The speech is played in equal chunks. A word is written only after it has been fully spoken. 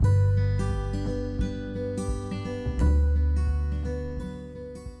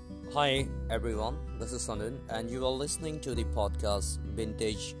Hi everyone, this is Sanun, and you are listening to the podcast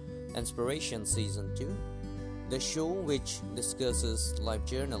Vintage Inspiration Season 2, the show which discusses life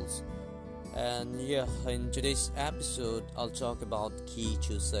journals. And in today's episode, I'll talk about key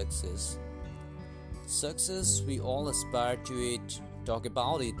to success. Success, we all aspire to it, talk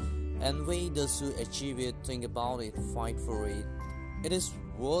about it, and way those who achieve it, think about it, fight for it. It is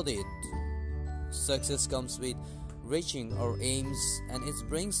worth it. Success comes with reaching our aims, and it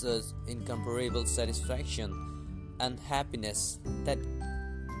brings us incomparable satisfaction and happiness that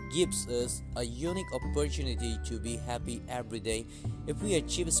gives us a unique opportunity to be happy every day. If we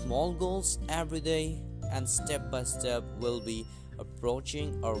achieve small goals every day, and step by step we'll be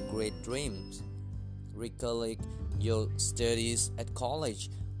approaching our great dreams. Recollect your studies at college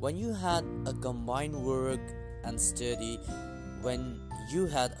when you had a combined work and study, when you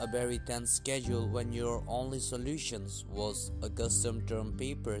had a very tense schedule, when your only solutions was a custom term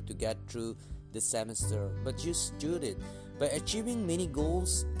paper to get through the semester, but you stood it. By achieving many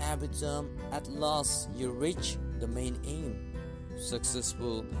goals every term, at last you reach the main aim,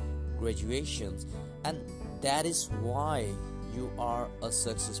 successful graduations, and that is why you are a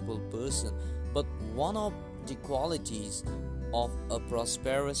successful person. But one of the qualities of a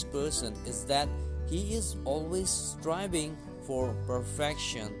prosperous person is that he is always striving for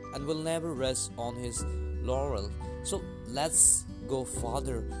perfection and will never rest on his laurel. So let's go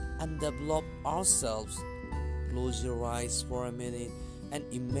further and develop ourselves. Close your eyes for a minute and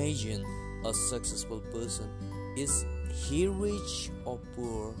imagine a successful person. Is he rich or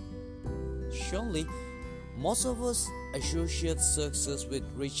poor? Surely most of us associate success with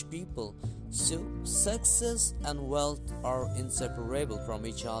rich people. So success and wealth are inseparable from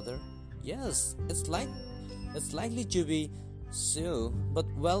each other. Yes, it's likely to be so, but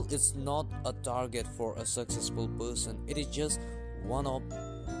wealth is not a target for a successful person. It is just one of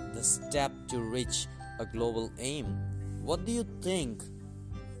the steps to reach a global aim. What do you think?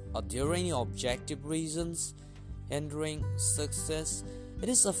 Are there any objective reasons hindering success? It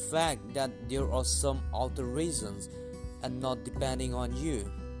is a fact that there are some outer reasons and not depending on you.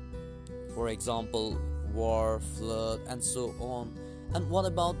 For example, war, flood, and so on. And what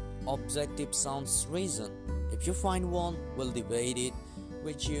about objective sounds reason? If you find one, we'll debate it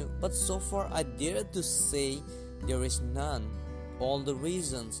with you. But so far, I dare to say there is none. All the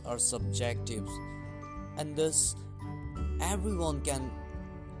reasons are subjective, and thus everyone can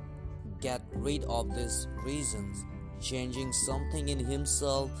get rid of these reasons. Changing something in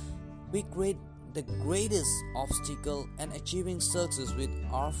himself, we create the greatest obstacle and achieving success with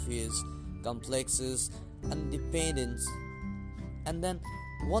our fears, complexes, and dependence. And then,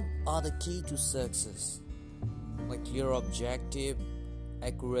 what are the key to success? Like clear objective,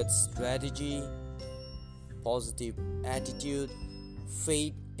 accurate strategy, positive attitude,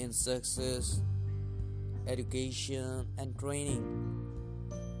 faith in success, education and training,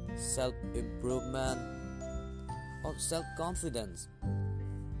 self-improvement, or self-confidence.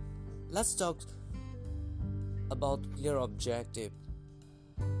 Let's talk about clear objective.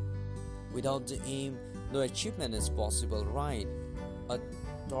 Without the aim, no achievement is possible, right? A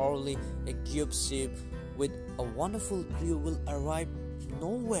thoroughly equipped ship with a wonderful crew will arrive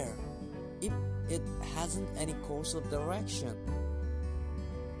nowhere if it hasn't any course of direction.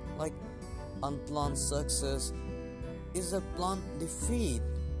 Like unplanned success is a planned defeat.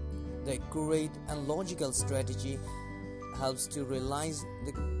 The accurate and logical strategy helps to realize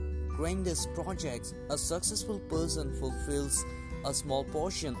the grandest projects. A successful person fulfills a small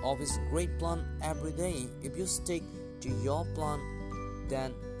portion of his great plan every day. If you stick to your plan,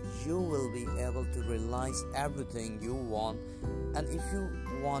 then you will be able to realize everything you want. And if you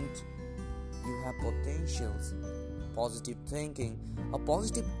want, you have potentials. Positive thinking, a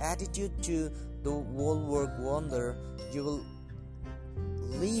positive attitude to the whole work wonder. You will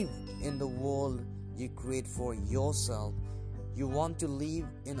live in the world you create for yourself. You want to live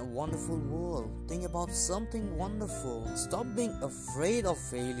in a wonderful world. Think about something wonderful. Stop being afraid of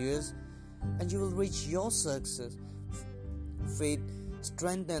failures, and you will reach your success. Faith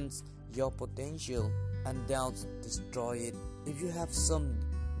strengthens your potential, and doubts destroy it. If you have some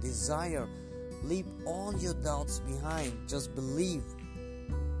desire, leave all your doubts behind. Just believe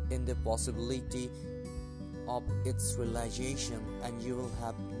in the possibility of its realization, and you will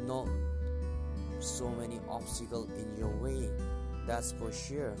have no so many obstacles in your way. That's for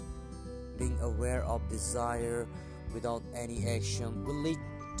sure. Being aware of desire without any action will lead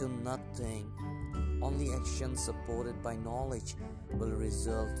to nothing. Only action supported by knowledge will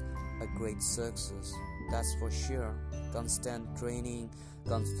result a great success. That's for sure. Constant training,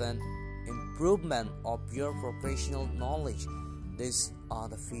 constant improvement of your professional knowledge, These are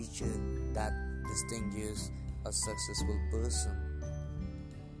the features that distinguish a successful person.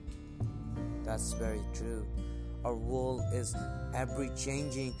 That's very true. Our world is ever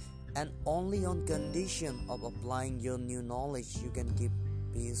changing, and only on condition of applying your new knowledge you can keep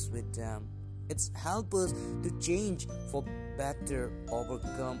pace with them. It's help us to change for better,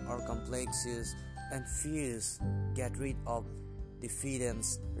 overcome our complexes and fears, get rid of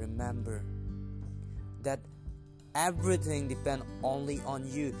defeatance. Remember that everything depends only on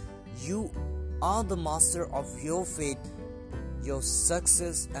you. You are the master of your fate, your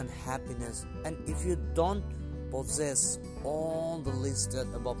success and happiness. And if you don't possess all the listed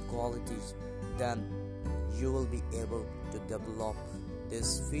above qualities, then you will be able to develop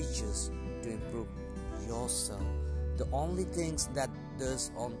these features to improve yourself. The only things that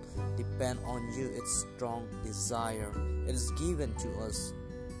does depend on you is strong desire. It is given to us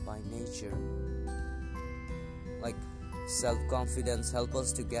by nature. Like self-confidence help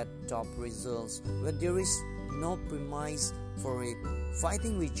us to get top results when there is no premise for it.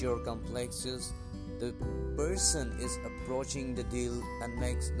 Fighting with your complexes, the person is approaching the deal and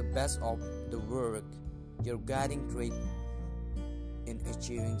makes the best of the work. Your guiding trait in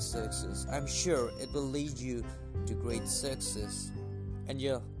achieving success. I'm sure it will lead you to great success. And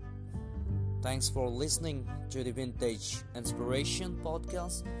yeah, thanks for listening to the Vintage Inspiration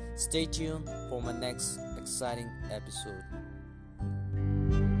Podcast. Stay tuned for my next exciting episode.